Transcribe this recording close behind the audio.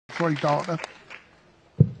3-darter.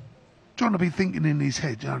 John will be thinking in his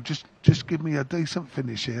head, you know, just give me a decent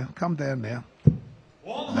finish here. Come down now.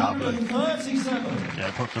 137. Yeah,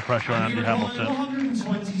 it puts the pressure on Andy Hamilton.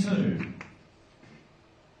 122.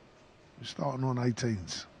 We're starting on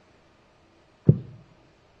 18s.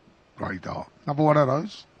 Great dart. Another one of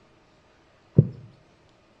those.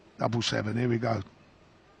 7-7. Here we go.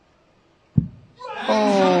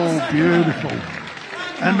 Oh, beautiful.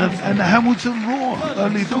 And the Hamilton Raw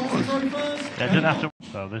early doors. Yeah, didn't have to.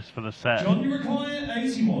 So this for the set. John, you require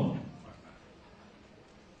 81.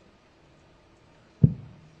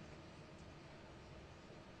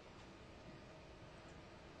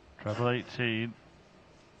 Treble 18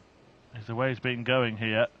 is the way he's been going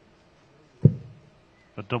here.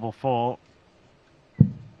 For double 4.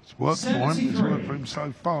 It's worked for him. It's worked for him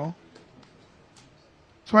so far.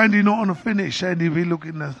 So Andy not on a finish. Andy be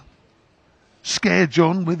looking to scare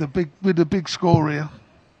John with a big score here.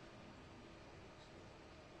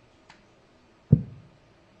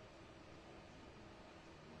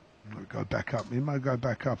 Might go back up. He might go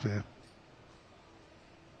back up here.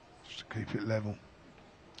 Just to keep it level.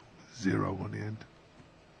 0 on the end.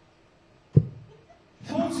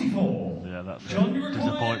 44. Yeah, that's a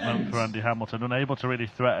disappointment for Andy Hamilton. Unable to really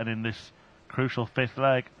threaten in this crucial 5th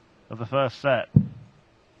leg of the first set.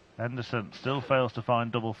 Henderson still fails to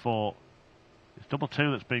find double 4. It's double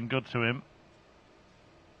 2 that's been good to him.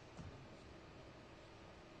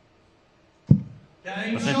 But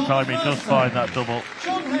this time he does find that double.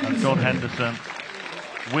 And John Henderson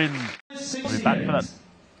wins. We'll be back for that.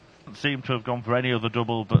 Doesn't seem to have gone for any other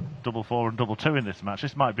double but double 4 and double 2 in this match.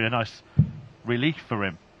 This might be a nice relief for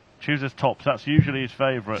him. Chooses tops. That's usually his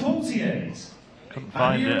favourite. Couldn't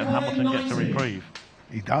find it, and Hamilton gets a reprieve.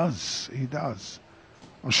 He does. He does.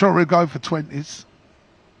 I'm sure he'll go for 20s.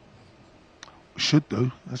 Should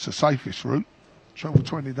do. That's the safest route. Treble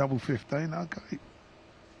 20, double 15. Okay.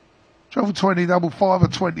 Treble 20, double 5, or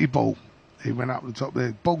 20 ball. He went up the top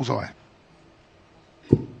there. Bullseye.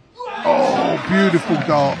 Oh, beautiful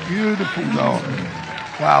dart. Beautiful dart.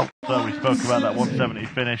 Wow. So we spoke about that 170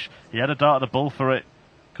 finish. He had a dart at the bull for it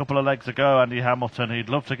a couple of legs ago, Andy Hamilton. He'd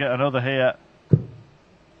love to get another here.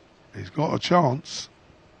 He's got a chance.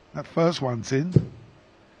 That first one's in.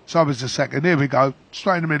 So is the second. Here we go.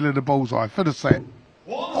 Straight in the middle of the bullseye for the set.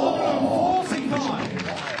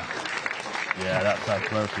 Yeah, that's how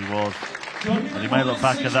close he was. And he may look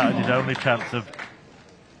back at that as his only chance of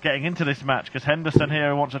getting into this match, because Henderson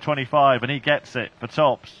here wants a 25 and he gets it for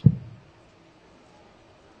tops.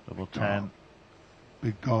 Double 10.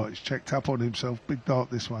 Big dart. He's checked up on himself. Big dart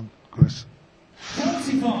this one, Chris.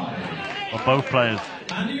 45. Well, both players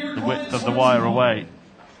the width of the wire away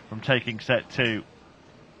from taking set 2.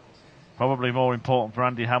 Probably more important for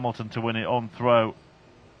Andy Hamilton to win it on throw.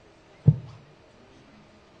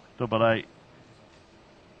 Double 8.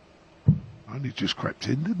 Only just crept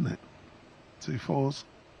in, didn't it? 2 4s.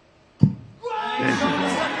 There's the ball.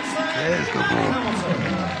 There's the ball.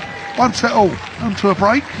 1 set all. Onto a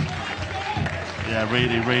break. Yeah,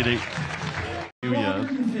 really. Few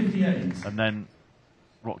years. And then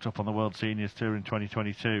rocked up on the World Seniors Tour in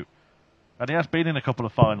 2022. And he has been in a couple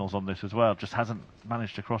of finals on this as well, just hasn't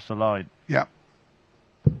managed to cross the line. Yeah.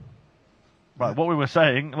 Right, what we were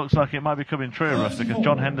saying looks like it might be coming true, Russ, because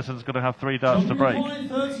John Henderson's going to have 3 darts to break.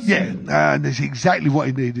 Yeah, and that's exactly what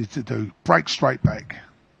he needed to do. Break straight back.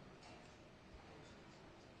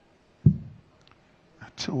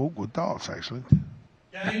 2 awkward darts, actually.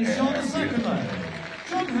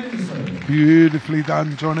 Beautifully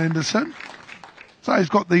done, John Henderson. So he's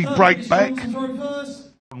got the break back.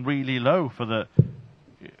 Really low for the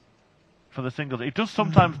singles. He does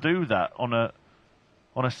sometimes do that on a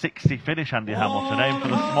 60 finish, Andy Hamilton. Aim for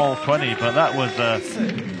the small 20, but that was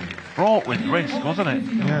fraught with risk, wasn't it?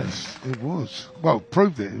 Yes, it was. Well,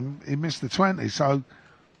 proved it. He missed the 20, so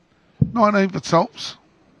 19 for tops.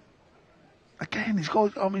 Again, he's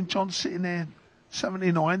got, I mean, John's sitting there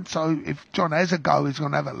 79, so if John has a go, he's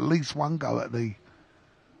going to have at least 1 go at the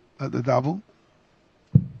double.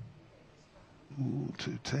 Ooh,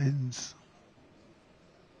 2 10s.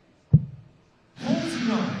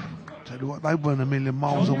 Tell you what, they weren't a million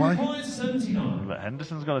miles away. But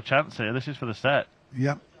Henderson's got a chance here. This is for the set.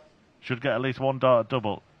 Yep. Should get at least 1 dart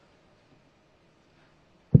double.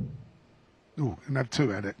 Ooh, can have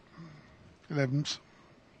 2 at it. 11s.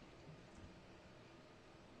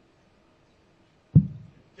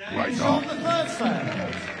 Great dart.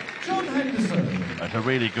 John Henderson. It's a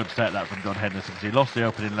really good set, that from John Henderson. He lost the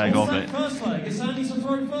opening leg of it,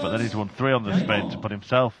 but then he's won 3 on the spin to put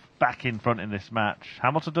himself back in front in this match.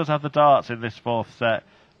 Hamilton does have the darts in this 4th set,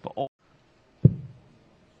 but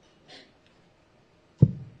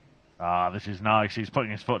Ah, this is nice. He's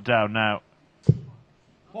putting his foot down now.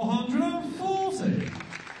 140.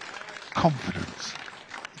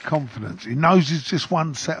 Confidence. He knows he's just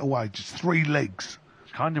one set away, just 3 legs.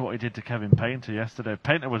 It's kind of what he did to Kevin Painter yesterday.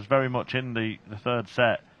 Painter was very much in the third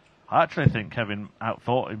set. I actually think Kevin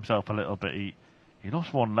outthought himself a little bit. He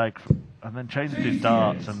lost 1 leg and then changed his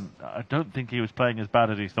darts, and I don't think he was playing as bad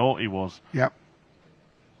as he thought he was. Yep.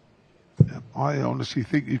 I honestly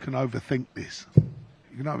think you can overthink this.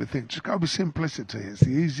 You can overthink. Just go with simplicity. It's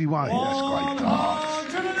the easy way. That's great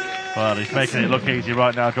darts. Well, he's making it look easy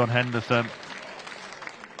right now, John Henderson.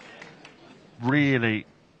 Really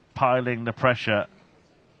piling the pressure.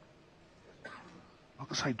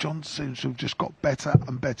 Like I say, John seems to have just got better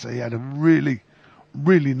and better. He had a really,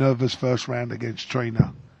 really nervous first round against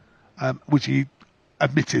Trina, which he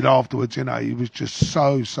admitted afterwards. You know, he was just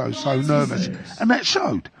so nervous, and that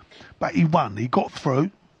showed. But he won. He got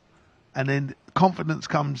through, and then confidence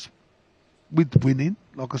comes with winning,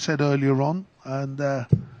 like I said earlier on. And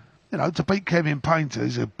you know, to beat Kevin Painter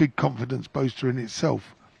is a big confidence booster in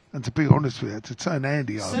itself. And to be honest with you, to turn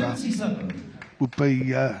Andy over would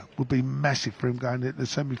be massive for him going into the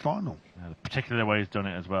semi-final. Yeah, particularly the way he's done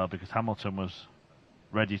it as well, because Hamilton was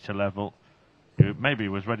ready to level. Maybe he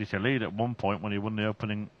was ready to lead at one point when he won the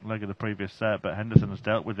opening leg of the previous set, but Henderson has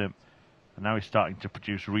dealt with him, and now he's starting to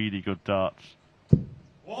produce really good darts.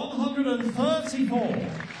 134.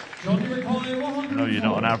 Johnny McGarry, 104. I know you're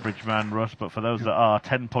not an average man, Russ, but for those that are,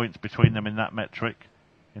 10 points between them in that metric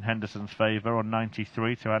in Henderson's favour on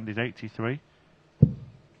 93 to Andy's 83.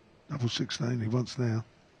 Double 16 he wants now.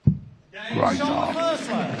 Yeah, Great dart.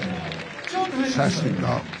 Fantastic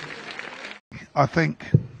dart. I think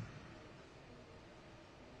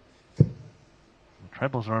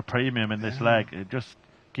Trebles are a premium in this leg. It just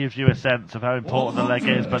gives you a sense of how important the leg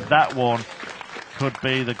is, but that one could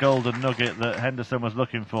be the golden nugget that Henderson was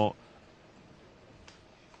looking for.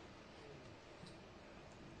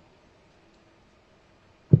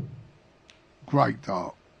 great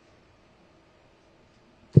dart.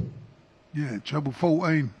 Yeah, treble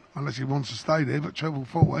 14, unless he wants to stay there, but treble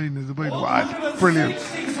 14 is a big one. Brilliant.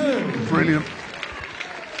 Brilliant.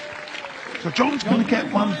 So John's going to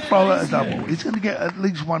get one throw at a double. He's going to get at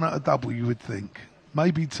least one at a double, you would think.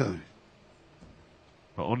 Maybe two.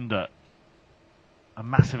 But under a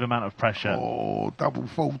massive amount of pressure. Oh, double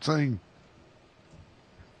 14.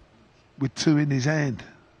 With two in his hand.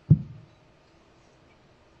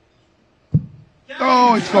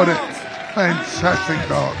 Oh, he's got it. Fantastic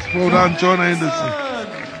darts. Well done, John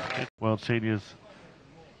Henderson. World Seniors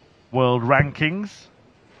World Rankings.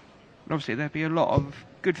 Obviously, there'd be a lot of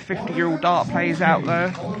good 50-year-old dart players out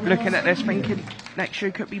there looking at this thinking next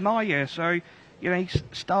year could be my year. So, you know,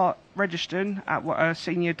 start registering at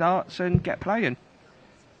senior darts and get playing.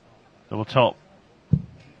 Double top.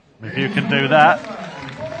 If you can do that,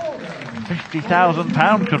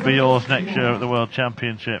 £50,000 could be yours next year at the World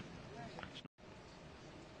Championship.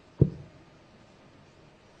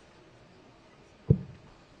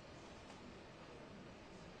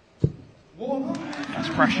 That's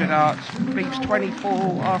pressure darts. Beats 24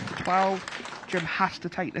 after 12. Jim has to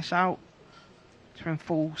take this out to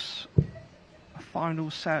enforce a final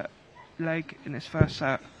set leg in his first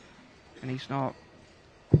set, and he's not.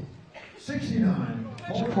 69.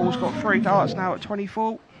 So Paul's got 3 darts now at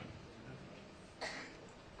 24.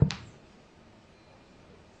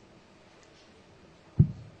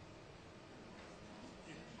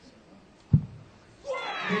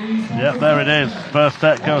 Yep, there it is. First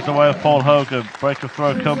set goes away with Paul Hogan. Break of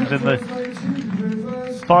throw comes in the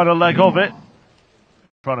final leg of it.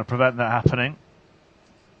 Trying to prevent that happening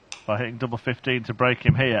by hitting double 15 to break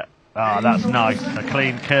him here. Ah, that's nice. A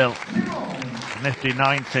clean kill. Nifty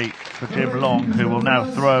 90 for Jim Long, who will now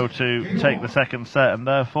throw to take the second set and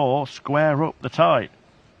therefore square up the tie.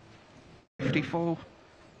 54.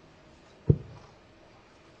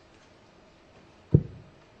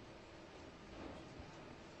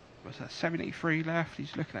 What's that? 73 left.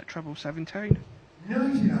 He's looking at treble 17.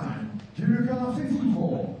 99. Junior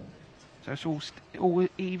 54. So it's all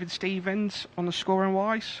even Stevens on the scoring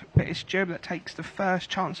wise, but it's Jim that takes the first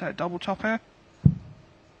chance at a double top here.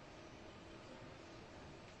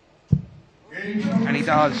 And he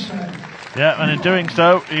does. Yeah, and in doing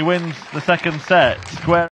so, he wins the second set.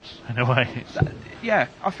 Square in a way. Yeah,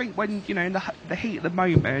 I think when, you know, in the heat of the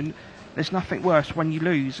moment, there's nothing worse when you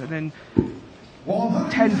lose, and then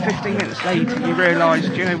 10-15 minutes later you realise,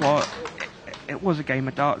 do you know what, it was a game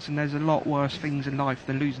of darts, and there's a lot worse things in life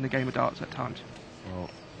than losing a game of darts at times. Well,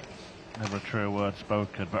 Never a true word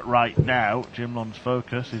spoken. But right now, Jim Long's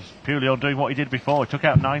focus is purely on doing what he did before. He took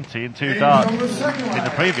out 90 in 2 darts in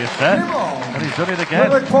the previous set, and he's done it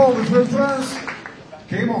again.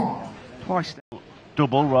 Twice.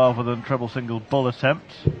 Double rather than treble single bull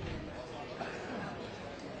attempts.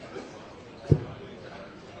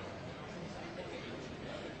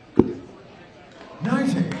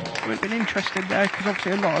 It would have been interesting there because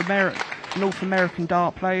obviously a lot of North American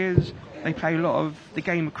dart players, they play a lot of the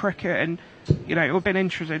game of cricket, and you know, it would have been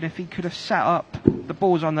interesting if he could have set up the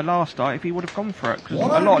balls on the last dart, if he would have gone for it, because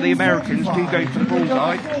a lot of the Americans do go for the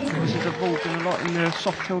bullseye. This is evolved in a lot in the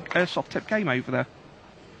soft tip game over there.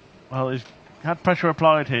 Well, he's had pressure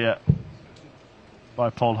applied here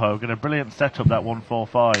by Paul Hogan. A brilliant setup, that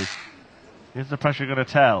 145. Is the pressure going to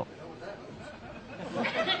tell?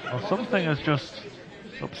 Well, something has just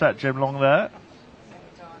upset Jim Long there.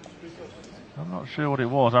 I'm not sure what it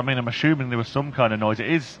was. I mean, I'm assuming there was some kind of noise. It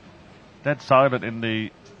is dead silent in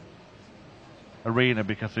the arena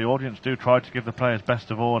because the audience do try to give the players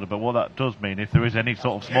best of order, but what that does mean, if there is any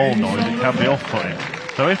sort of small noise, it can be off-putting.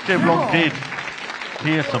 So if Jim Long did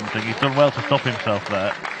hear something, he's done well to stop himself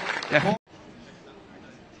there. Yeah.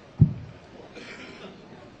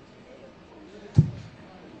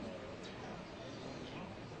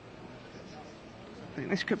 I think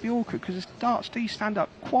this could be awkward because the darts do stand up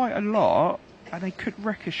quite a lot and they could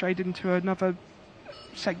ricochet into another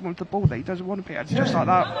segment of the ball that he doesn't want to be at, just like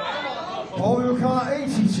that. Car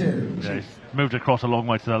 82. Yeah, he's moved across a long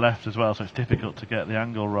way to the left as well, so it's difficult to get the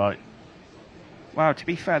angle right. Well, to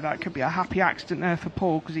be fair, that could be a happy accident there for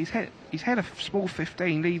Paul because he's hit a small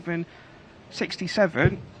 15, leaving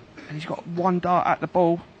 67, and he's got one dart at the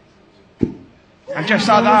ball. And just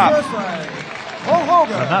like that.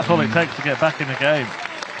 And that's all it takes to get back in the game.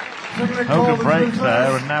 Hogan breaks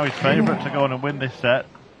there, and now he's favourite to go on and win this set.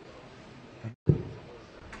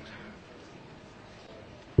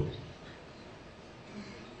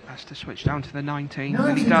 Has to switch down to the 19,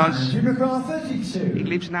 and he does. 32. He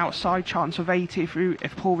leaves an outside chance of 80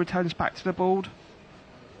 if Paul returns back to the board.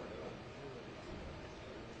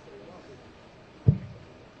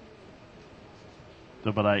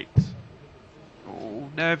 Double 8. Oh,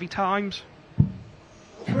 nervy times.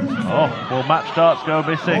 Oh, well, match darts go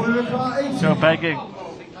missing. Go begging.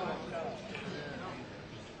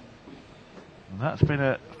 And that's been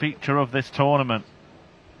a feature of this tournament.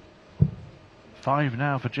 5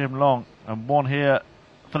 now for Jim Long, and 1 here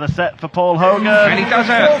for the set for Paul Hogan. And he does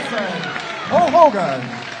it. Paul Hogan.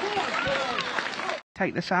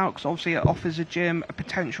 Take this out because obviously it offers a Jim a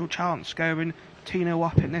potential chance going 2-0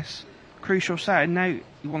 up in this crucial set, and now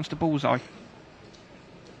he wants the bullseye.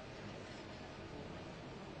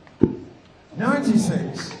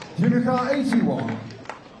 96. Car 81.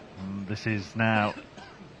 And this is now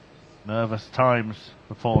nervous times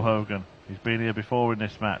for Paul Hogan. He's been here before in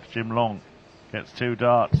this match. Jim Long gets 2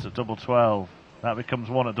 darts at double 12. That becomes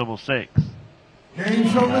 1 at double 6.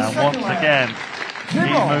 And once again, he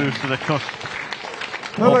moves to the cusp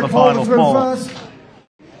of the final 4.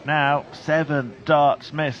 Now 7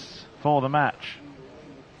 darts miss for the match.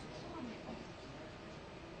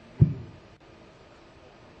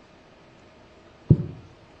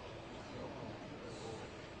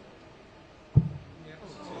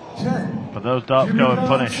 But those darts go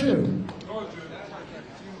unpunished.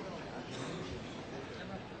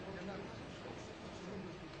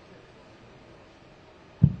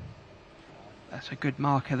 That's a good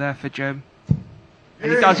marker there for Jim.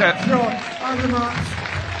 And he does it.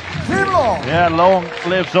 Yeah, Long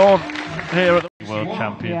lives on here at the World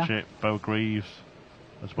Championship. Bo Greaves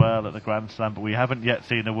as well at the Grand Slam, but we haven't yet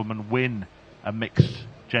seen a woman win a mixed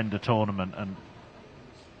gender tournament, and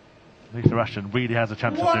Lisa Ashton really has a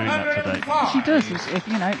chance of doing that today. She does, if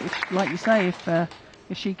you know, if, like you say,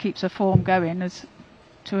 if she keeps her form going as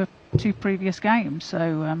to 2 previous games,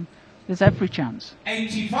 so there's every chance.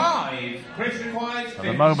 85. Chris requires 56. At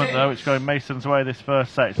the moment, though, it's going Mason's way this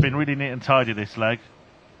first set. It's been really neat and tidy, this leg.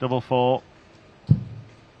 Double 4.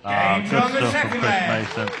 Good stuff from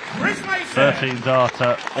Chris Mason. 13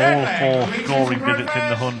 darter, all 4 scoring visits in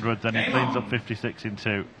the hundreds, and he cleans up 56 in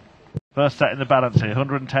 2. First set in the balance here,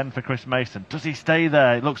 110 for Chris Mason. Does he stay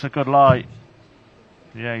there? It looks a good light.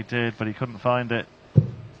 Yeah, he did, but he couldn't find it.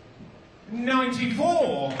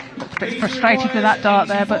 94. A bit frustrated with that dart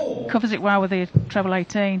there, but covers it well with the treble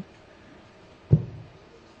 18.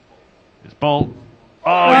 It's ball.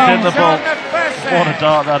 Oh, it's in the ball. What a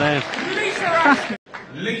dart that is.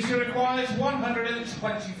 Lisa requires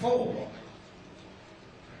 124.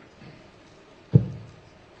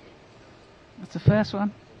 That's the first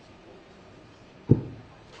one.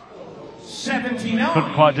 79.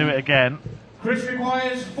 Couldn't quite do it again. Chris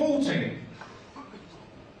requires 40.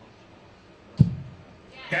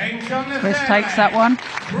 Game's on the Chris third takes leg. that one.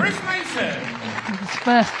 Chris Mason. With his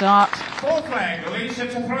first dart. Fourth leg, Lisa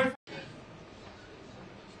to throw.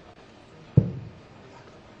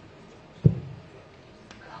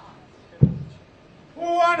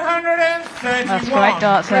 That's great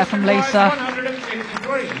darts there from Lisa.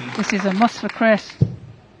 This is a must for Chris.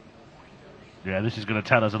 Yeah, this is going to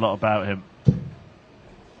tell us a lot about him.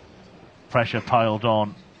 Pressure piled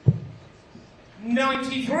on.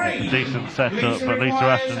 93. Decent setup, but Lisa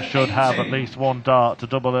Ashton should have at least one dart to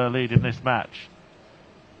double her lead in this match.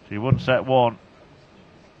 She won set 1.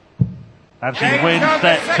 And she wins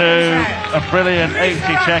set 2. A brilliant 80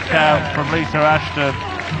 checkout from Lisa Ashton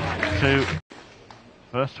to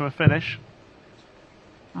first to a finish.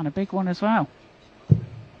 And a big one as well.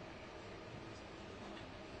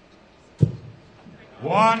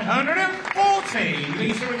 140.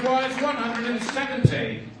 Lisa requires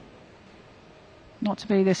 170. Not to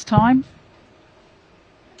be this time.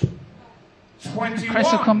 21.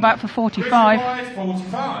 Chris will come back for 45. Chris requires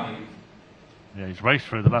 45. Yeah, he's raced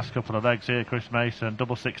through the last couple of legs here, Chris Mason.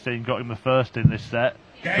 Double 16 got him the first in this set.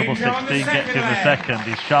 Double 16 gets him the second.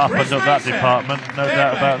 He's sharpened up that department, no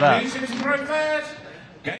doubt about that.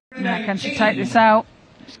 Now can she take this out?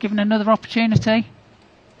 She's given another opportunity.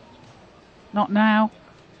 Not now.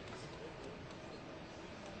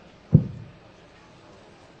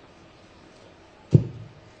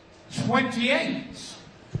 $28.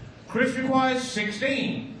 Chris requires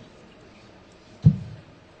 16.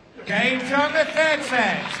 Game's on the third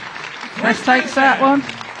set. Chris takes that one.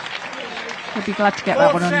 He'll be glad to get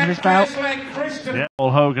that one under his belt. Yeah,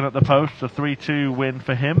 Paul Hogan at the post, a 3-2 win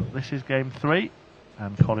for him. This is game 3,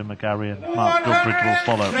 and Colin McGarry and Mark Dudbridge will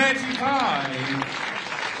follow. 135.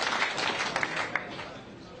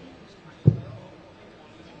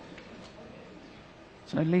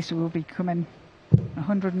 So Lisa will be coming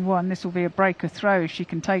 101. This will be a breaker throw. She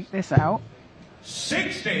can take this out.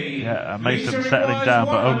 60. Yeah, and Mason Lisa settling requires down,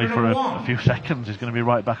 but only for a 101. few seconds. He's going to be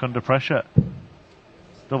right back under pressure.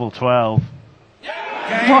 Double 12.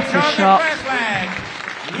 What a shot.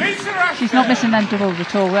 She's not missing them doubles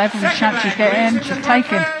at all. Every chance she's getting, she's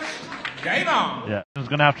taking. Game on. Yeah, he's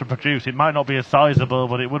going to have to produce. It might not be as sizable,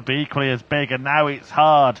 but it would be equally as big, and now it's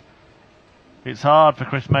hard. It's hard for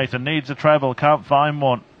Chris Mason. Needs a treble, can't find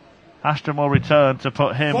one. Ashton will return to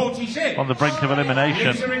put him 46. on the brink of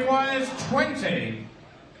elimination. Lisa requires 20.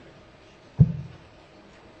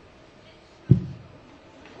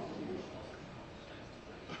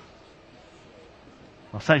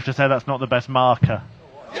 Well, safe to say that's not the best marker.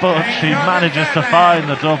 But she manages to find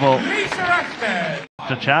the double. Lisa Ashton.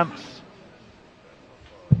 It's a chance.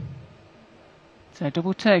 So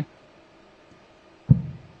double 2.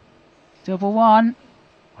 Double 1.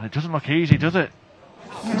 Well, it doesn't look easy, does it?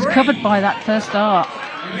 It was covered by that first dart.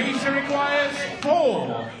 Lisa requires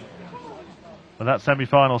 4. But that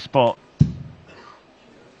semi-final spot.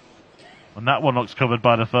 And that one looks covered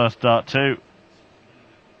by the first dart too.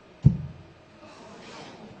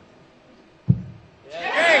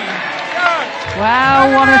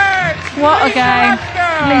 Wow, what a game.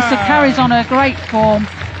 Lisa carries on her great form.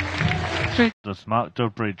 Does Mark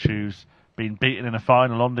Dudbridge, who's been beaten in a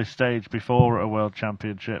final on this stage before at a World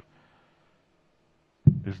Championship.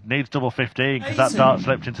 Who needs double 15 because that dart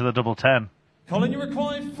slipped into the double 10. Colin, you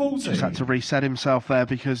required 40. Just had to reset himself there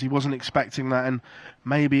because he wasn't expecting that, and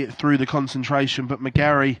maybe it threw the concentration. But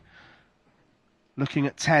McGarry looking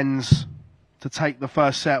at 10s to take the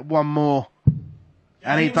first set. One more.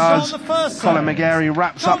 And he does. Colin McGarry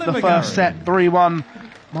wraps up the first set, 3-1.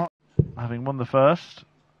 Having won the first,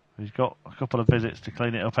 he's got a couple of visits to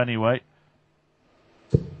clean it up anyway.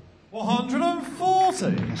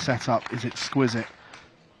 140. The setup is exquisite.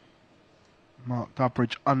 Mark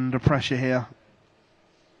Dudbridge under pressure here.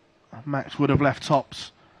 Max would have left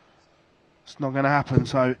tops. It's not going to happen,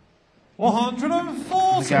 so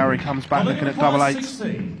 140. McGarry comes back looking at double 8.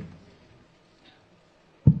 16.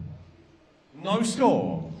 No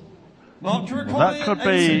score. Mark, you Well, require that could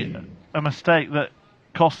 18. be a mistake that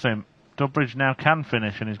costs him. Dudbridge now can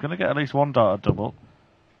finish, and he's going to get at least one dart double.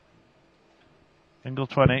 Single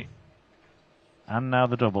 20. And now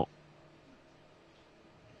the double.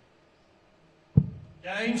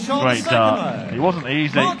 Game shot Great second dart. leg. It wasn't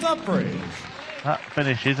easy. Mark Dudbridge. That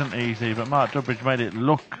finish isn't easy, but Mark Dudbridge made it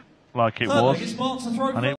look like it Third was. leg is marked to throw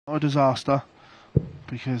And it Not a disaster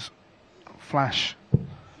because Flash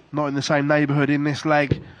not in the same neighbourhood in this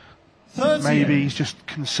leg. 30. Maybe he's just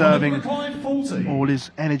Colin conserving required 40. all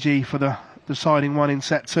his energy for the deciding one in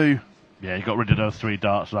set 2. Yeah, he got rid of those 3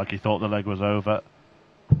 darts like he thought the leg was over.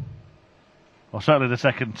 Well, certainly the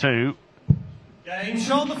second 2. Game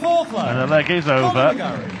shot, the fourth leg. And the leg is over. Colin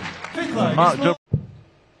McGarry. Fifth leg Mark is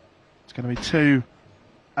It's going to be 2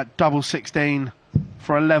 at double 16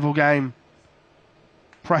 for a level game.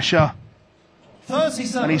 Pressure.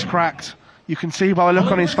 37. And he's cracked. You can see by the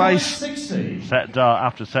look on his face. 60. Set dart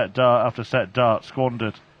after set dart after set dart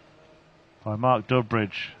squandered by Mark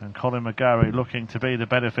Dudbridge, and Colin McGarry looking to be the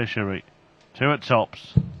beneficiary. 2 at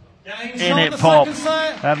tops. Game In shot, it the pops,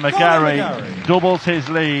 second set. and Colin McGarry doubles his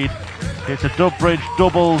lead. It's a Dudbridge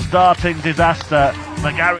doubles darting disaster.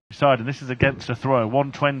 McGarry side, and this is against a throw.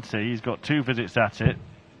 120. He's got 2 visits at it.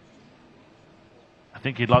 I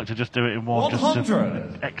think he'd like to just do it in one, just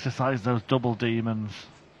 100. to exercise those double demons.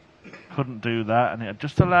 Couldn't do that, and it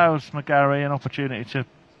just allows McGarry an opportunity to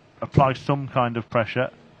apply some kind of pressure.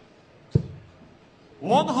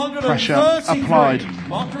 133. Pressure applied.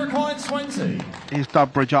 Mark required 20. Is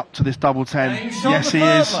Dudbridge up to this double 10? Game shot, Yes, the he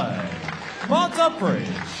third is. leg. Mark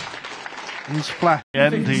Dudbridge. He's flat.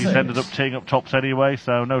 End, he's 56. ended up teeing up tops anyway,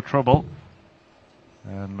 so no trouble.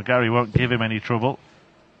 And McGarry won't give him any trouble.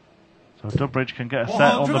 So Dudbridge can get a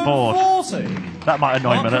set on the board. 140. That might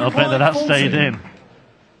annoy him a little bit that stayed in.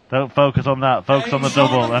 Don't focus on that, focus on the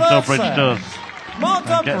double, and Dudbridge does. Mark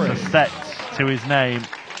And gets a Dudbridge. set to his name.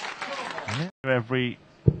 And every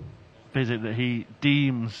visit that he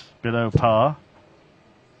deems below par.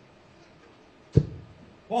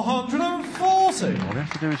 140. All he has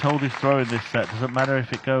to do is hold his throw in this set. Doesn't matter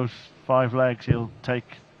if it goes 5 legs, he'll take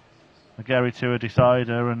McGarry to a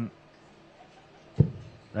decider, and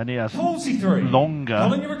then he has 43. longer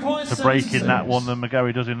Colin, you require to break 76. in that one than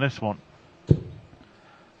McGarry does in this one.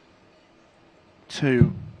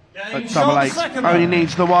 2 Game at shot, double the 8. second Only leg.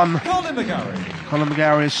 needs the 1. Colin McGarry. Colin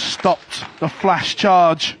McGarry has stopped the flash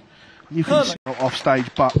charge. You can see off stage,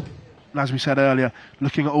 but as we said earlier,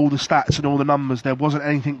 looking at all the stats and all the numbers, there wasn't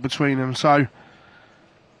anything between them. So I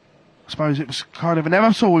suppose it was kind of a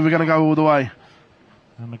never saw we were going to go all the way.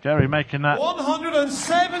 And McGarry making that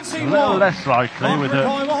 171. a little less likely Mark with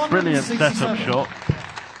required a brilliant 167. setup shot.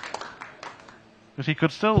 Because he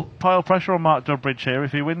could still pile pressure on Mark Dudbridge here.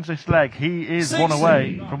 If he wins this leg, he is 60. one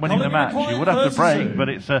away from winning the Colin match. required He would have to 32. break, but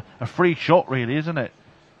it's a free shot really, isn't it?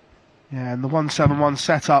 Yeah, and the 171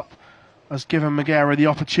 setup has given McGarry the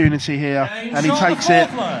opportunity here, Game and he shot, the takes it.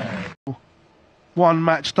 fourth leg. 1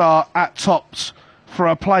 match start at tops for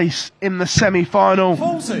a place in the semi-final,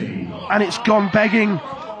 40. and it's gone begging.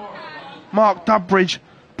 Mark Dudbridge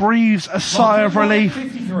breathes a sigh of relief.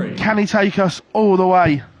 53. Can he take us all the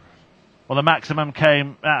way? Well, the maximum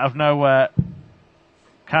came out of nowhere.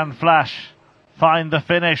 Can Flash find the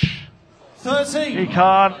finish? 13. He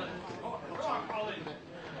can't.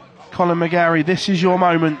 Colin McGarry, this is your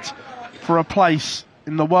moment for a place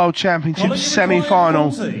in the World Championship Colin, you semi-final.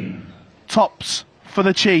 required 40. Tops for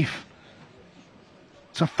the Chief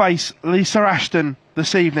to face Lisa Ashton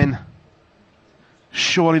this evening.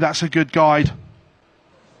 Surely that's a good guide.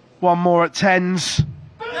 1 more at 10s,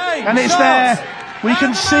 Game and it's shot. there. We can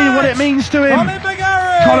And the see what it match. means to him. Colin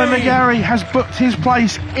McGarry. Colin McGarry has booked his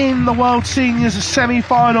place in the World Seniors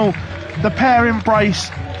semi-final. The pair embrace.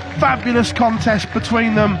 Fabulous contest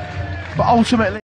between them, but ultimately